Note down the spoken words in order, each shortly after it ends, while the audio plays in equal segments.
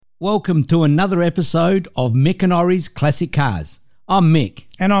Welcome to another episode of Mick and Ori's Classic Cars. I'm Mick.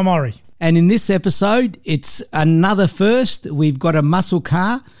 And I'm Ori. And in this episode, it's another first. We've got a muscle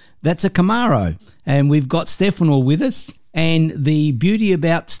car that's a Camaro. And we've got Stefano with us. And the beauty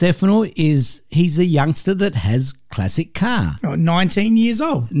about Stefano is he's a youngster that has classic car. 19 years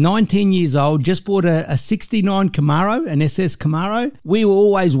old. 19 years old, just bought a 69 Camaro, an SS Camaro. We were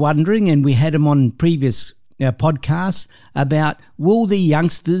always wondering, and we had him on previous podcasts, about will the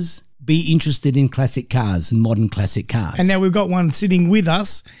youngsters be interested in classic cars and modern classic cars. And now we've got one sitting with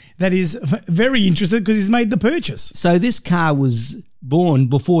us that is very interested because he's made the purchase. So this car was born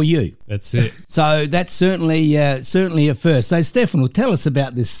before you. That's it. So that's certainly a first. So Stefano, tell us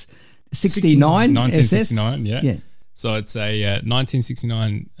about this 69 1969, SS. yeah. So it's a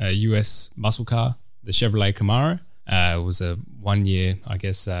 1969 US muscle car, the Chevrolet Camaro. It was a 1 year, I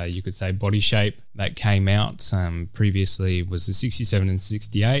guess you could say, body shape that came out. Previously was the 67 and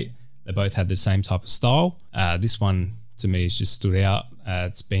 68. They both had the same type of style. This one, to me, has just stood out.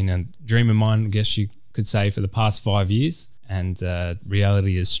 It's been a dream of mine, I guess you could say, for the past 5 years. And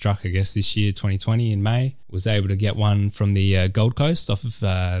reality has struck, I guess, this year, 2020 in May. Was able to get one from the Gold Coast off of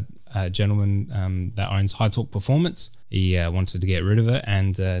a gentleman that owns High Torque Performance. He wanted to get rid of it,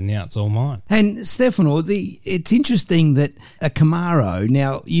 and now it's all mine. And Stefano, it's interesting that a Camaro,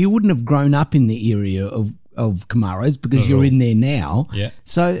 now you wouldn't have grown up in the area of Camaros because you're in there now. Yeah.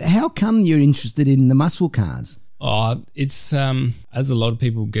 So how come you're interested in the muscle cars? Oh, it's as a lot of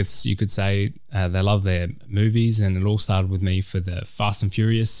people, guess you could say, they love their movies, and it all started with me for the Fast and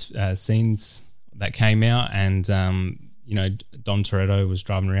Furious scenes that came out, and Dom Toretto was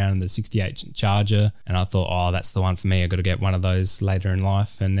driving around in the 68 Charger, and I thought, oh, that's the one for me. I got to get one of those later in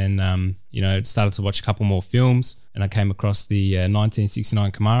life, and then started to watch a couple more films, and I came across the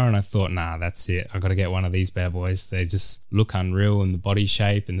 1969 Camaro, and I thought, nah, that's it. I got to get one of these bad boys. They just look unreal, and the body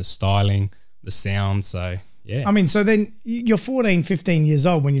shape, and the styling, the sound, so. Yeah. I mean, so then you're 14, 15 years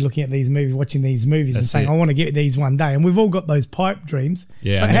old when you're looking at these movies, watching these movies and saying, I want to get these one day. And we've all got those pipe dreams.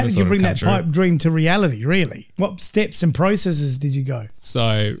 Yeah. But how did you bring that pipe dream to reality, really? What steps and processes did you go? So,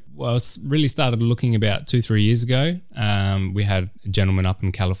 I really started looking about 2-3 years ago. We had a gentleman up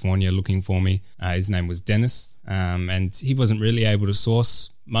in California looking for me. His name was Dennis. And he wasn't really able to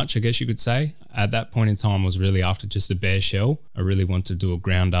source much, I guess you could say. At that point in time, I was really after just a bare shell. I really wanted to do a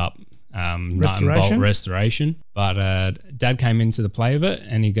ground up nut and bolt restoration, but Dad came into the play of it,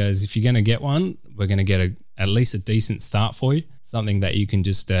 and he goes, if you're going to get one, we're going to get at least a decent start for you, something that you can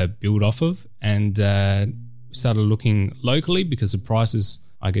just build off of. And started looking locally because the prices,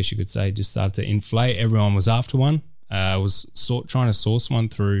 I guess you could say, just started to inflate. Everyone was after one. I was trying to source one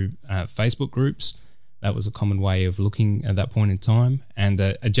through Facebook groups. That was a common way of looking at that point in time. And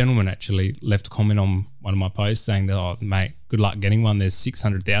a gentleman actually left a comment on one of my posts saying that, oh, mate, good luck getting one. There's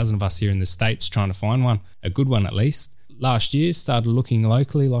 600,000 of us here in the States trying to find one, a good one at least. Last year, started looking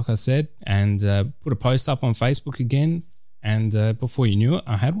locally, like I said, and put a post up on Facebook again. And before you knew it,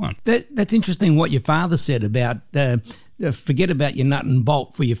 I had one. That's interesting what your father said about forget about your nut and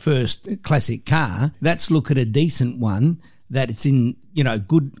bolt for your first classic car. Let's look at a decent one that it's in,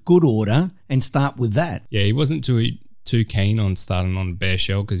 good order, and start with that. Yeah, he wasn't too keen on starting on a bare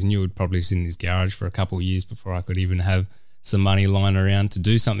shell because he knew it would probably sit in his garage for a couple of years before I could even have some money lying around to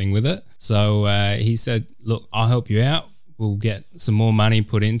do something with it. So he said, look, I'll help you out. We'll get some more money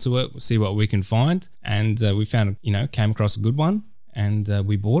put into it. We'll see what we can find. And we found, came across a good one. And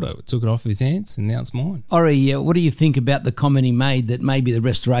we bought it, took it off his hands, and now it's mine. Ori, what do you think about the comment he made that maybe the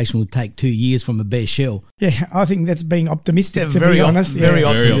restoration would take 2 years from a bare shell? Yeah, I think that's being optimistic, to be honest. Very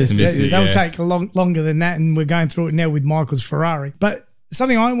optimistic. That'll take longer than that, and we're going through it now with Michael's Ferrari. But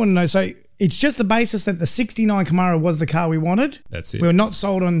something I want to know, so it's just the basis that the 69 Camaro was the car we wanted. That's it. We're not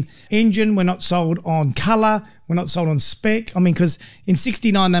sold on engine. We're not sold on colour. We're not sold on spec. I mean, because in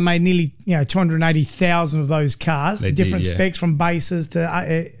 69, they made nearly 280,000 of those cars. They different did, yeah. specs from bases to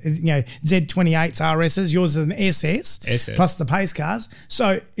Z28s, RSs. Yours is an SS. Plus the pace cars.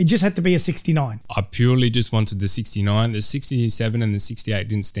 So it just had to be a 69. I purely just wanted the 69. The 67 and the 68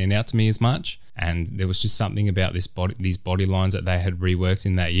 didn't stand out to me as much. And there was just something about these body lines that they had reworked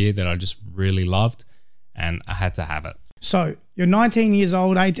in that year that I just really loved, and I had to have it. So you're 19 years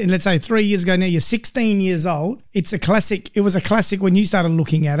old, 18, let's say 3 years ago now, you're 16 years old. It's a classic. It was a classic when you started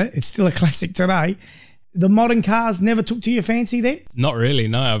looking at it. It's still a classic today. The modern cars never took to your fancy then? Not really,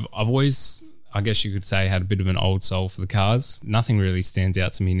 no. I've always, I guess you could say, had a bit of an old soul for the cars. Nothing really stands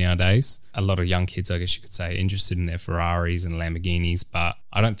out to me nowadays. A lot of young kids, I guess you could say, are interested in their Ferraris and Lamborghinis, but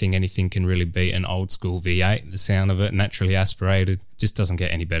I don't think anything can really beat an old school V8. The sound of it, naturally aspirated, just doesn't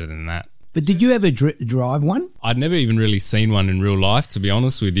get any better than that. But did you ever drive one? I'd never even really seen one in real life, to be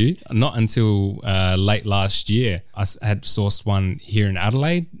honest with you. Not until late last year. I had sourced one here in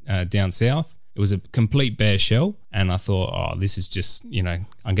Adelaide, down south. It was a complete bare shell, and I thought, oh, this is just,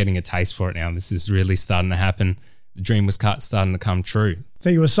 I'm getting a taste for it now. This is really starting to happen. The dream was starting to come true. So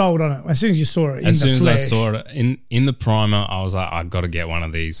you were sold on it as soon as you saw it. As soon as I saw it in the primer, I was like, I've got to get one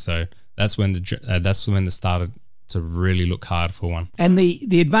of these. So that's when they started to really look hard for one. And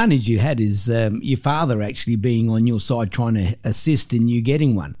the advantage you had is your father actually being on your side trying to assist in you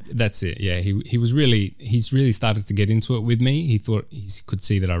getting one. That's it. Yeah, he's really started to get into it with me. He thought he could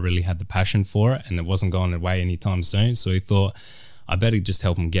see that I really had the passion for it, and it wasn't going away anytime soon. So he thought, I better just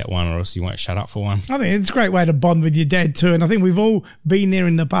help him get one, or else he won't shut up for one. I think it's a great way to bond with your dad too. And I think we've all been there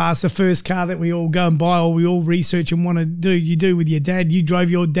in the past. The first car that we all go and buy, or we all research and want to do, you do with your dad. You drove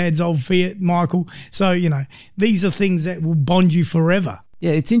your dad's old Fiat, Michael. So, these are things that will bond you forever.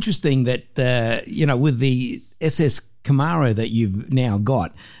 Yeah, it's interesting that, with the SS Camaro that you've now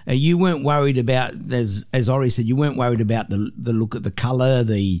got, you weren't worried about, as Ori said, you weren't worried about the look of the colour,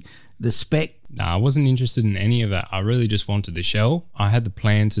 the spec. No, I wasn't interested in any of that. I really just wanted the shell. I had the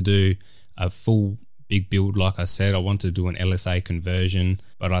plan to do a full big build, like I said. I wanted to do an LSA conversion,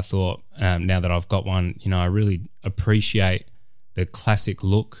 but I thought now that I've got one, I really appreciate the classic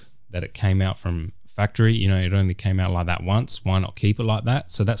look that it came out from factory. It only came out like that once. Why not keep it like that?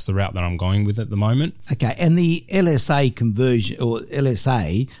 So that's the route that I'm going with at the moment. Okay, and the LSA conversion, or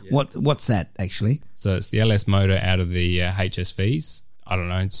LSA, yeah. What's that actually? So it's the LS motor out of the HSVs. I don't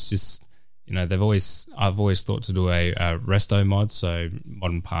know. It's just, I've always thought to do a resto mod, so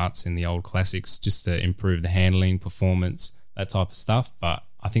modern parts in the old classics, just to improve the handling, performance, that type of stuff. But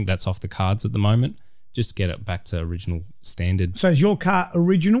I think that's off the cards at the moment, just to get it back to original standard. So is your car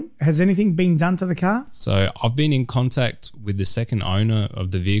original? Has anything been done to the car? So I've been in contact with the second owner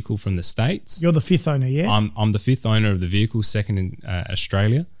of the vehicle from the States. You're the fifth owner, yeah? I'm the fifth owner of the vehicle, second in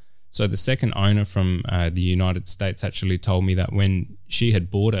Australia. So the second owner from the United States actually told me that when she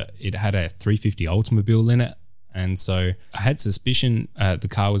had bought it, it had a 350 Ultimobile in it. And so I had suspicion the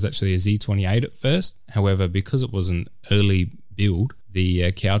car was actually a Z28 at first. However, because it was an early build,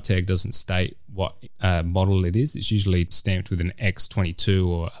 the cow tag doesn't state what model it is. It's usually stamped with an X22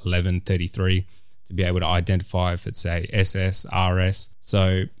 or 1133 to be able to identify if it's a SS, RS.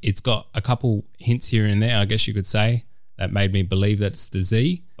 So it's got a couple hints here and there, I guess you could say, that made me believe that it's the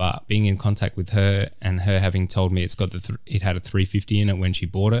Z. But being in contact with her and her having told me it had a 350 in it when she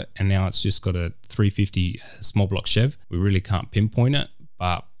bought it, and now it's just got a 350 small block Chev, we really can't pinpoint it.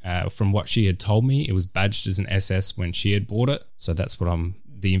 But from what she had told me, it was badged as an SS when she had bought it. So that's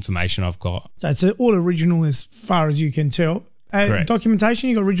the information I've got. So it's all original as far as you can tell. Documentation,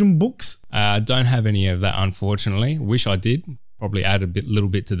 you got original books? Don't have any of that, unfortunately. Wish I did. Probably add a little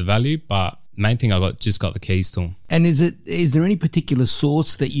bit to the value, but main thing I just got the keys to them. And is there any particular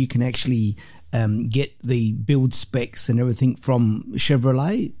source that you can actually get the build specs and everything from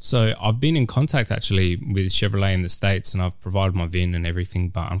Chevrolet? So I've been in contact actually with Chevrolet in the States, and I've provided my VIN and everything,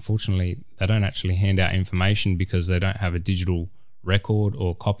 but unfortunately they don't actually hand out information because they don't have a digital record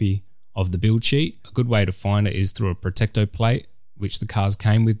or copy of the build sheet. A good way to find it is through a Protecto plate, which the cars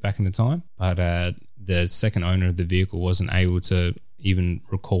came with back in the time, but the second owner of the vehicle wasn't able to even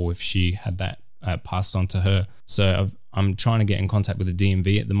recall if she had that passed on to her. So I'm trying to get in contact with the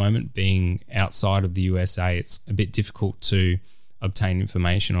DMV at the moment. Being outside of the USA, it's a bit difficult to obtain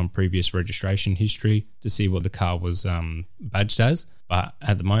information on previous registration history to see what the car was badged as. But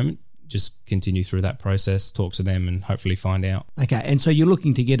at the moment, just continue through that process, talk to them, and hopefully find out. Okay, and so you're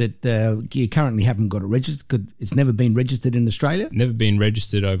looking to get it, you currently haven't got it registered because it's never been registered in Australia? Never been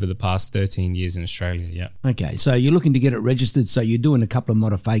registered over the past 13 years in Australia, yeah. Okay, so you're looking to get it registered, so you're doing a couple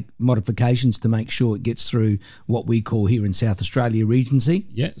of modifications to make sure it gets through what we call here in South Australia Regency?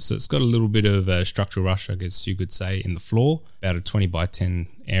 Yeah, so it's got a little bit of structural rust, I guess you could say, in the floor, about a 20 by 10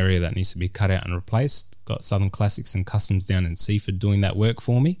 area that needs to be cut out and replaced. Got Southern Classics and Customs down in Seaford doing that work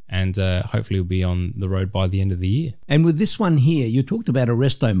for me, and hopefully we'll be on the road by the end of the year. And with this one here, you talked about a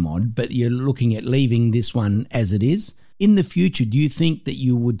resto mod, but you're looking at leaving this one as it is. In the future, do you think that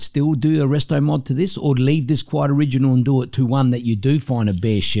you would still do a resto mod to this, or leave this quite original and do it to one that you do find a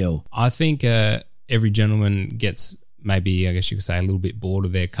bare shell? I think every gentleman gets maybe, I guess you could say, a little bit bored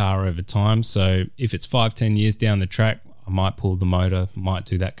of their car over time. So if it's 5-10 years down the track, I might pull the motor, might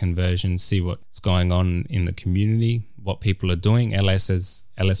do that conversion, see what's going on in the community, what people are doing. LS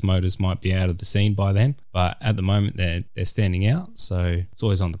motors might be out of the scene by then, but at the moment they're standing out, so it's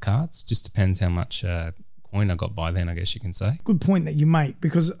always on the cards. Just depends how much coin I got by then, I guess you can say. Good point that you make,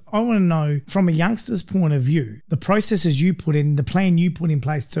 because I want to know from a youngster's point of view, the processes you put in, the plan you put in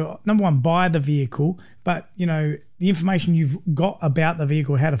place to, number one, buy the vehicle, but, you know, the information you've got about the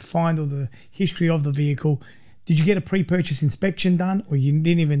vehicle, how to find all the history of the vehicle. Did you get a pre-purchase inspection done, or you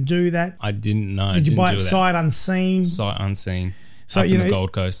didn't even do that? I didn't know. Did you buy it that. sight unseen? Sight unseen. So, up you in know, the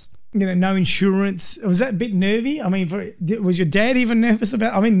Gold Coast. You know, no insurance. Was that a bit nervy? I mean, was your dad even nervous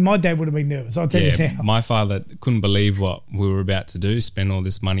about? I mean, my dad would have been nervous. I'll tell you now. My father couldn't believe what we were about to do. Spend all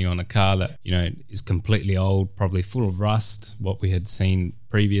this money on a car that, you know, is completely old, probably full of rust. What we had seen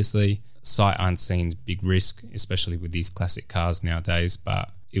previously, sight unseen, big risk, especially with these classic cars nowadays. But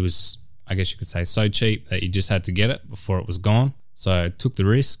it was, I guess you could say, so cheap that you just had to get it before it was gone. So I took the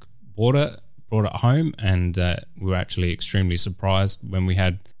risk, bought it home, and we were actually extremely surprised when we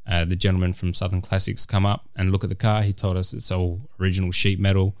had the gentleman from Southern Classics come up and look at the car. He told us it's all original sheet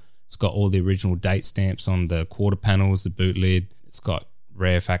metal. It's got all the original date stamps on the quarter panels, the boot lid. It's got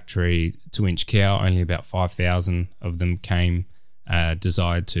rare factory 2-inch cowl. Only about 5,000 of them came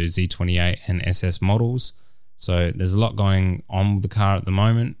desired to Z28 and SS models. So there's a lot going on with the car at the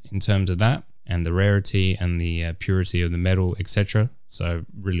moment in terms of that, and the rarity and the purity of the metal, etc. So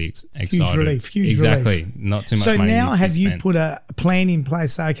really excited. Huge relief. Exactly. Not too much money. So now have you spent. put a plan in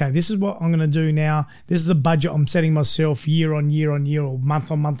place? Say, okay, this is what I'm going to do now. This is the budget I'm setting myself year on year on year, or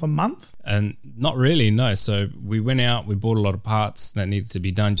month on month on month? And not really, no. So we went out, we bought a lot of parts that needed to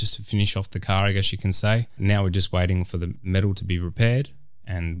be done just to finish off the car, I guess you can say. Now we're just waiting for the metal to be repaired,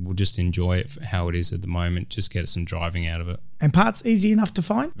 and we'll just enjoy it for how it is at the moment, just get some driving out of it. And parts easy enough to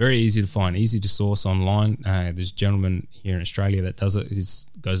find? Very easy to find, easy to source online. There's a gentleman here in Australia that does it. He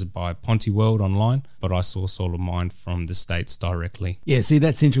goes by Ponty World online, but I source all of mine from the States directly. Yeah, see,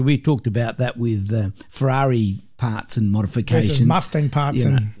 that's interesting. We talked about that with Ferrari parts and modifications. Versus Mustang parts.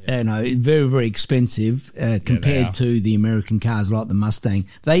 Very, very expensive compared to the American cars like the Mustang.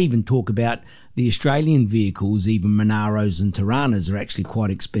 They even talk about the Australian vehicles, even Monaros and Tiranas are actually quite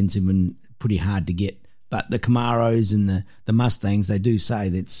expensive and pretty hard to get. But the Camaros and the Mustangs, they do say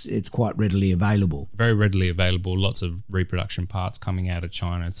that it's quite readily available. Very readily available. Lots of reproduction parts coming out of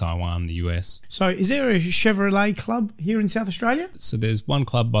China, Taiwan, the US. So is there a Chevrolet club here in South Australia? So there's one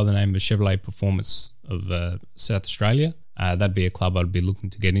club by the name of Chevrolet Performance of South Australia. That'd be a club I'd be looking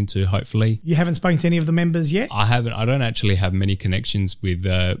to get into, hopefully. You haven't spoken to any of the members yet? I haven't. I don't actually have many connections with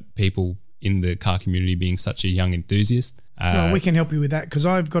people in the car community, being such a young enthusiast. Well, we can help you with that, because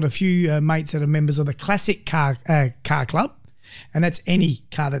I've got a few mates that are members of the Classic Car Club, and that's any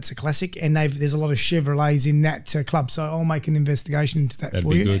car that's a classic, and there's a lot of Chevrolets in that club, so I'll make an investigation into that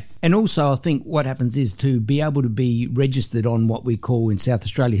for you. Good. And also I think what happens is, to be able to be registered on what we call in South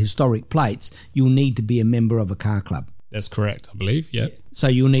Australia historic plates, you'll need to be a member of a car club. That's correct, I believe, yeah. So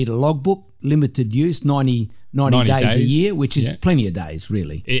you'll need a logbook, limited use, 90 days a year, which is plenty of days,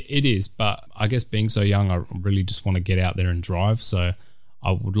 really. It is, but I guess being so young, I really just want to get out there and drive. So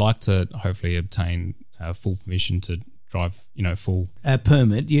I would like to hopefully obtain full permission to drive, full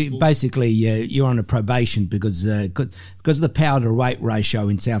permit. You're on a probation because of the power to weight ratio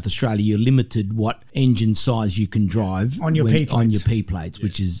in South Australia. You're limited what engine size you can drive on your P plates,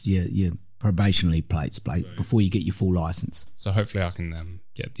 which is your probationary plates before you get your full license. So hopefully I can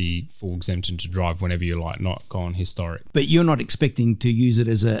get the full exemption to drive whenever you like, not go on historic. But you're not expecting to use it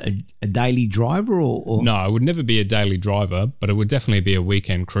as a daily driver or? No, I would never be a daily driver, but it would definitely be a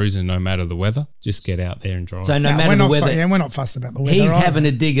weekend cruiser no matter the weather. Just get out there and drive. So no matter the weather. We're not fussed about the weather. He's having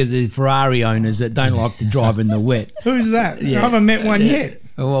a dig at the Ferrari owners that don't like to drive in the wet. Who's that? I haven't met one yet.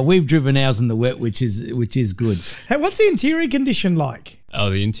 Well, we've driven ours in the wet, which is good. Hey, what's the interior condition like? Oh,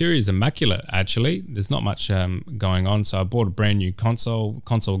 the interior is immaculate, actually. There's not much going on. So I bought a brand new console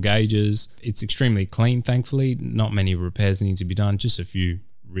gauges. It's extremely clean, thankfully. Not many repairs need to be done. Just a few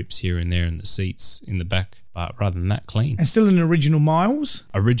rips here and there in the seats in the back. But rather than that, clean. And still in original miles?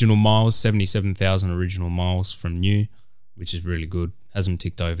 Original miles, 77,000 original miles from new, which is really good. Hasn't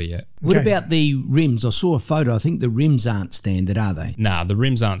ticked over yet. What about the rims? I saw a photo. I think the rims aren't standard, are they? Nah, the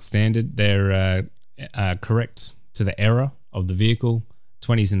rims aren't standard. They're correct to the era of the vehicle.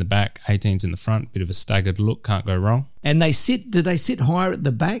 20s in the back, 18s in the front. Bit of a staggered look, can't go wrong. And do they sit higher at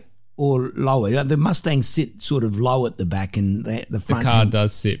the back or lower? The Mustangs sit sort of low at the back, and the front. The car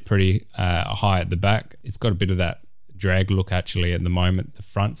does sit pretty high at the back. It's got a bit of that drag look actually at the moment. The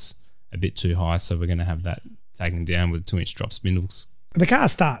front's a bit too high, so we're going to have that taken down with 2-inch drop spindles. The car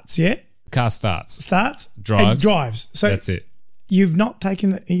starts, yeah? The car starts. Starts? Drives. And drives. So that's it. you've not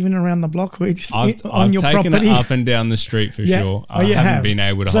taken it even around the block, or just I've on your taken property? it up and down the street for sure. I haven't been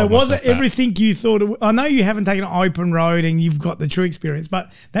able to. So hold was myself it everything you thought? I know you haven't taken an open road and you've got the true experience,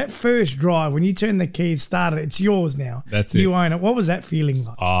 but that first drive when you turn the key and started, it's yours now. That's it. You own it. What was that feeling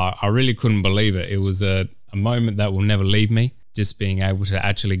like? I really couldn't believe it. It was a moment that will never leave me. Just being able to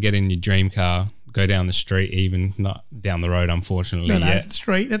actually get in your dream car, go down the street, even not down the road, unfortunately. No, yet.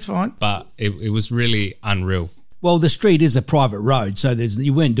 street. That's fine. But it was really unreal. Well, the street is a private road, so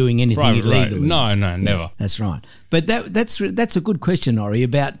you weren't doing anything Private illegally. road. No, never. Yeah, that's right. But that's a good question, Ori,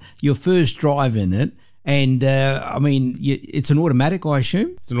 about your first drive in it. And, I mean, it's an automatic, I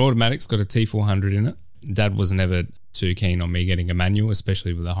assume? It's an automatic. It's got a T400 in it. Dad was never too keen on me getting a manual,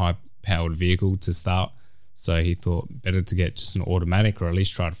 especially with a high-powered vehicle to start. So he thought better to get just an automatic, or at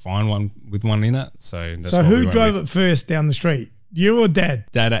least try to find one with one in it. So who drove it first down the street? You or Dad?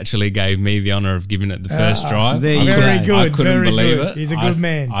 Dad actually gave me the honour of giving it the first drive. There you very go. good. I couldn't believe good. it. He's a good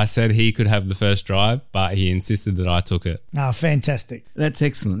man. I said he could have the first drive, but he insisted that I took it. Fantastic. That's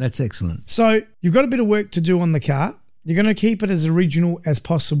excellent. So you've got a bit of work to do on the car. You're going to keep it as original as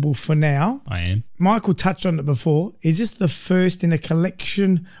possible for now. I am. Michael touched on it before. Is this the first in a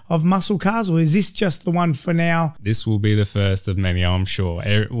collection of muscle cars, or is this just the one for now? This will be the first of many, I'm sure.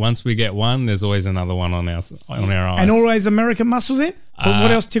 Once we get one, there's always another one on our eyes. And always American muscle then? But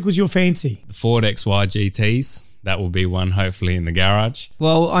what else tickles your fancy? The Ford XY GTs. That will be one, hopefully, in the garage.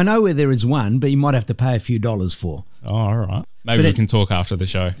 Well, I know where there is one, but you might have to pay a few dollars for. Oh, all right. Maybe we can talk after the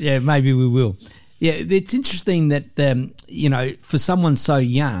show. Yeah, maybe we will. Yeah, it's interesting that, for someone so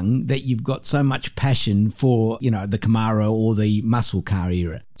young that you've got so much passion for, the Camaro or the muscle car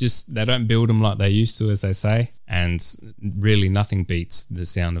era. Just, they don't build them like they used to, as they say. And really nothing beats the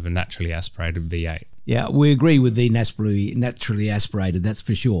sound of a naturally aspirated V8. Yeah, we agree with the naturally aspirated, that's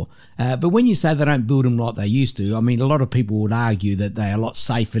for sure. But when you say they don't build them like they used to, I mean, a lot of people would argue that they're a lot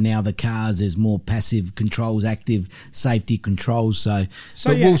safer now, the cars, there's more passive controls, active safety controls.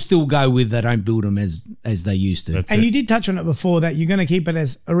 We'll still go with they don't build them as they used to. And you did touch on it before that you're going to keep it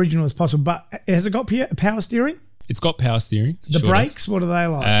as original as possible, but has it got power steering? It's got power steering. The brakes, what are they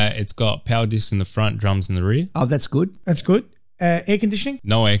like? It's got power discs in the front, drums in the rear. Oh, that's good. That's good. Air conditioning?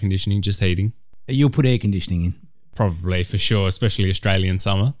 No air conditioning, just heating. You'll put air conditioning in? Probably, for sure, especially Australian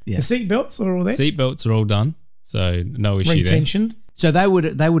summer. Yeah. The seat belts are all there? Seat belts are all done, so no issue Retentioned. there. So they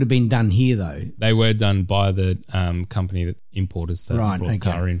would have been done here though? They were done by the company that importers that brought the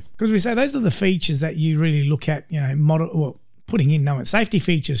car in. Because we say those are the features that you really look at, putting in safety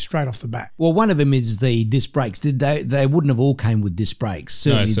features straight off the bat. Well, one of them is the disc brakes. They wouldn't have all came with disc brakes,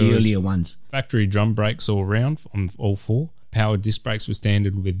 certainly the earlier ones. Factory drum brakes all around on all four. Power disc brakes were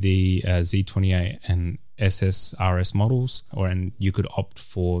standard with the Z28 and SSRS models, and you could opt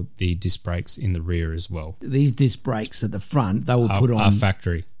for the disc brakes in the rear as well. These disc brakes at the front, they will put on... Are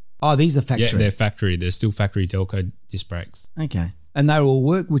factory. Oh, these are factory? Yeah, they're factory. They're still factory Delco disc brakes. Okay. And they all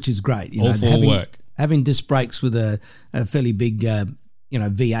work, which is great. All four work. Having disc brakes with a fairly big,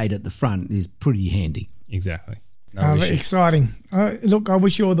 V8 at the front is pretty handy. Exactly. Exciting. Look, I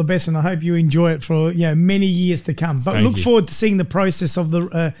wish you all the best, and I hope you enjoy it for many years to come. But look forward to seeing the process of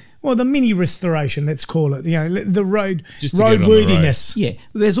the mini restoration, let's call it. The roadworthiness. Yeah,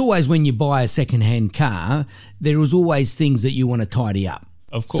 there's always, when you buy a second-hand car, there is always things that you want to tidy up.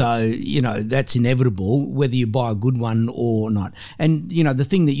 Of course. So, that's inevitable, whether you buy a good one or not. And, the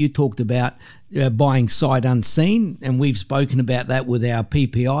thing that you talked about, buying sight unseen, and we've spoken about that with our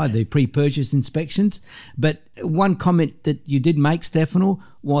PPI, the pre-purchase inspections. But one comment that you did make, Stefano,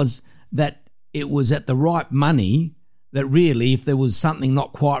 was that it was at the right money, that really, if there was something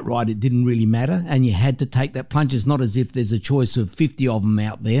not quite right, it didn't really matter, and you had to take that plunge. It's not as if there's a choice of 50 of them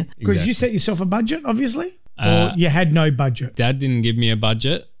out there. Because you set yourself a budget, obviously? Or you had no budget? Dad didn't give me a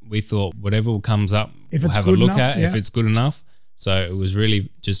budget. We thought whatever comes up, we'll have a look at if it's good enough. So it was really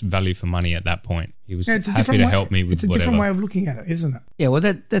just value for money at that point. He was happy to help me with whatever. It's a different way of looking at it, isn't it? Yeah, well,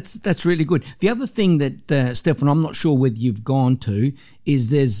 that's really good. The other thing that, Stefan, I'm not sure whether you've gone to, is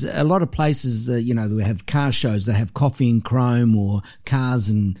there's a lot of places, that we have car shows that have coffee and chrome, or cars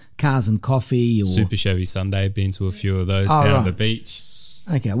and coffee. Or Super Chevy Sunday, been to a few of those down at the beach.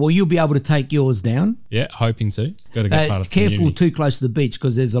 Okay, well, you'll be able to take yours down. Yeah, hoping to. Got to get part of the careful community. Too close to the beach,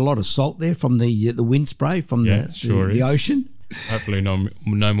 because there's a lot of salt there from the wind spray from the ocean. Hopefully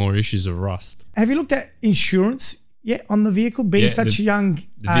no more issues of rust. Have you looked at insurance yet on the vehicle, being such a young age?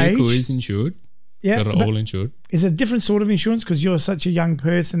 The vehicle is insured. Yeah, got it all insured. Is it a different sort of insurance because you're such a young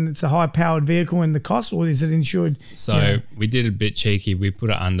person, it's a high-powered vehicle and the cost, or is it insured? So we did a bit cheeky. We put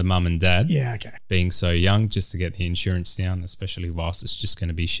it under mum and dad. Yeah, okay. Being so young, just to get the insurance down, especially whilst it's just going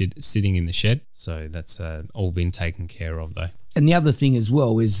to be sitting in the shed. So that's all been taken care of, though. And the other thing as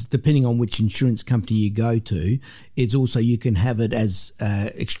well is, depending on which insurance company you go to, it's also you can have it as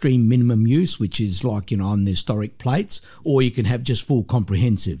extreme minimum use, which is like, on the historic plates, or you can have just full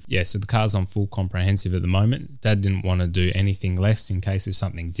comprehensive. Yeah, so the car's on full comprehensive at the moment. Dad didn't want to do anything less in case if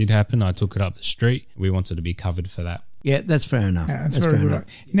something did happen. I took it up the street. We wanted to be covered for that. Yeah, that's fair enough. Yeah, that's very fair good. enough.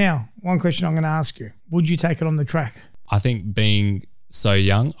 Now, one question I'm going to ask you. Would you take it on the track? I think being so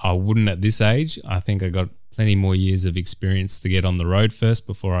young, I wouldn't at this age. I think I got plenty more years of experience to get on the road first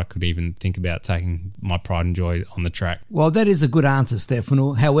before I could even think about taking my pride and joy on the track. Well, that is a good answer,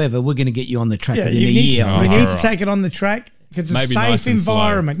 Stefano. However, we're going to get you on the track within a year. We need to take it on the track. It's a Maybe safe nice and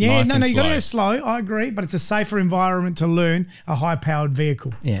environment. slow. Yeah, Nice no, and you got to slow. go slow. I agree, but it's a safer environment to learn a high-powered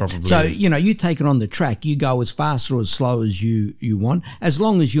vehicle. Yeah. Probably So, is. you take it on the track, you go as fast or as slow as you want, as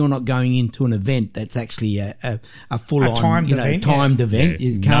long as you're not going into an event that's actually a full-on, timed event, timed event. Yeah.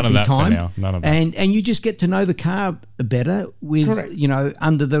 It None can't of be that for timed. now. None of that. And you just get to know the car better with, Correct.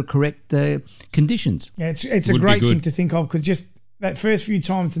 under the correct conditions. Yeah, it's a Would be great good. thing to think of, because just that first few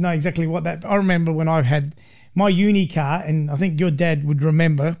times to know exactly what that. I remember when I had my uni car, and I think your dad would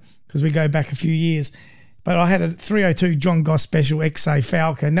remember because we go back a few years. But I had a 302 John Goss Special XA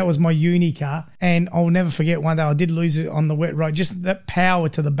Falcon. That was my uni car. And I'll never forget one day I did lose it on the wet road. Just that power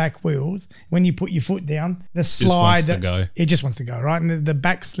to the back wheels when you put your foot down. The slide. wants to go. It just wants to go, right? And the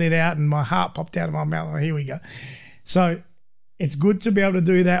back slid out and my heart popped out of my mouth. Oh, here we go. So it's good to be able to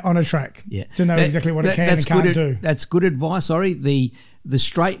do that on a track. Yeah. To know exactly what it can and can't do. That's good advice, Ori. The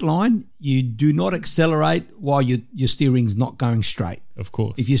straight line, you do not accelerate while your steering's not going straight. Of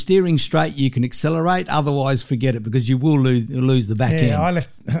course. If you're steering straight, you can accelerate. Otherwise, forget it, because you will lose the back end. Yeah, I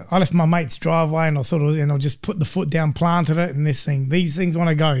left my mate's driveway, and I thought, I just put the foot down, planted it, and these things want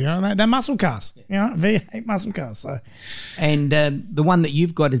to go. They're muscle cars. V8 muscle cars. So, And the one that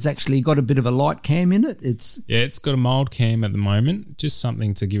you've got has actually got a bit of a light cam in it. it's got a mild cam at the moment, just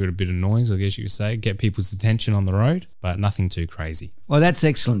something to give it a bit of noise, I guess you could say, get people's attention on the road, but nothing too crazy. Well, that's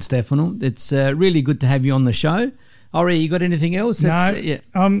excellent, Stefano. It's really good to have you on the show. Ori, you got anything else?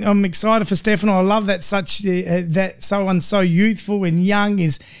 I'm excited for Stefano. I love that that someone so youthful and young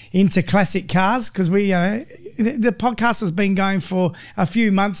is into classic cars, because the podcast has been going for a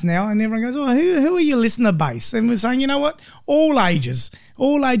few months now, and everyone goes, who are your listener base? And we're saying, you know what? All ages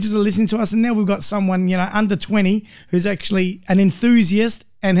are listening to us, and now we've got someone, under 20 who's actually an enthusiast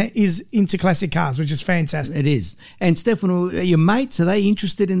and is into classic cars, which is fantastic. It is. And Stefano, your mates, are they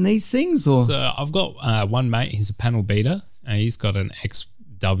interested in these things? Or? So I've got one mate, he's a panel beater. He's got an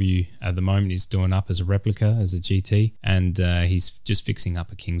XW at the moment. He's doing up as a replica, as a GT, and he's just fixing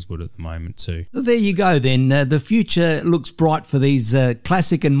up a Kingswood at the moment too. Well, there you go then. The future looks bright for these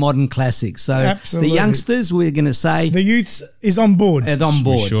classic and modern classics. So Absolutely. the youngsters, we're going to say, The youth is on board. are on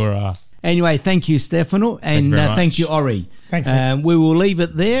board. We sure are. Anyway, thank you, Stefano, and very much. thank you, Ori. Thanks, mate. We will leave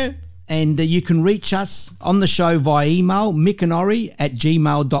it there, and you can reach us on the show via email,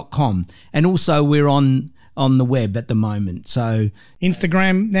 mickandori@gmail.com. And also we're on the web at the moment, so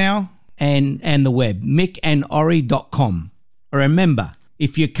Instagram now. and the web, mickandori.com. Remember,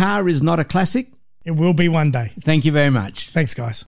 if your car is not a classic, It will be one day. thank you very much. Thanks, guys.